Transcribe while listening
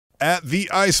at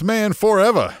the Iceman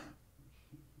Forever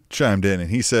chimed in, and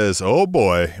he says, oh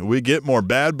boy, we get more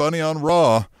Bad Bunny on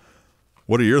Raw.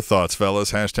 What are your thoughts,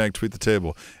 fellas? Hashtag tweet the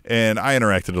table. And I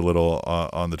interacted a little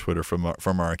on the Twitter from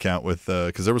our account with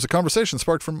because there was a conversation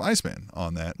sparked from Iceman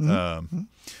on that.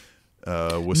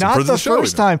 With some not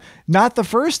the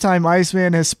first time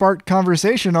Iceman has sparked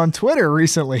conversation on Twitter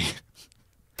recently.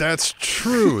 That's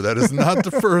true. That is not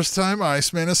the first time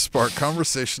Iceman has sparked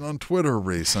conversation on Twitter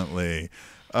recently.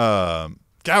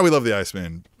 God, we love the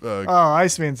Iceman.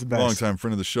 Iceman's the best. Long-time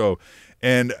friend of the show.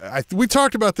 And we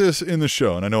talked about this in the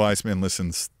show, and I know Iceman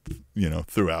listens,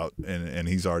 throughout, and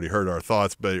he's already heard our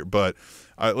thoughts, but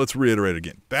let's reiterate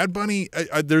again. Bad Bunny,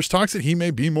 there's talks that he may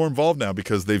be more involved now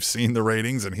because they've seen the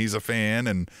ratings and he's a fan,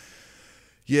 and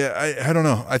yeah, I don't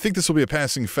know. I think this will be a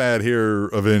passing fad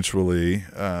here eventually,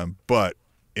 but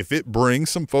if it brings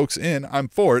some folks in, I'm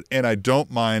for it, and I don't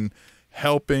mind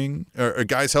helping, or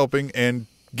guys helping and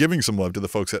giving some love to the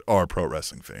folks that are pro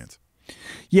wrestling fans.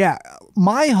 Yeah,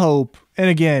 my hope, and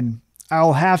again,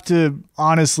 I'll have to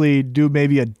honestly do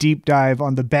maybe a deep dive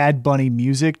on the Bad Bunny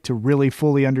music to really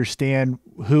fully understand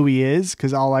who he is,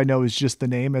 because all I know is just the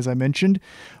name, as I mentioned.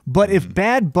 But if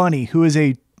Bad Bunny, who is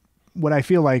what I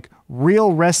feel like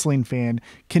real wrestling fan,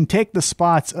 can take the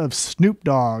spots of Snoop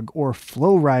Dogg or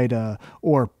Flo Rida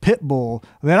or Pitbull,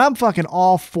 then I'm fucking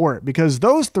all for it, because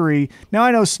those three, now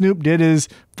I know Snoop did his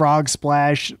frog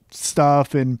splash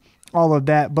stuff and all of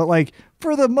that, but like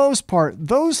for the most part,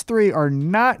 those three are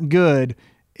not good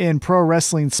in pro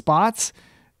wrestling spots.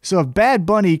 So if Bad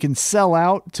Bunny can sell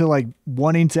out to like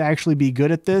wanting to actually be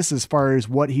good at this as far as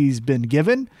what he's been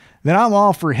given, then I'm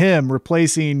all for him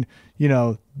replacing,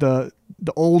 the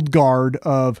old guard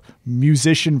of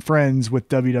musician friends with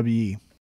WWE.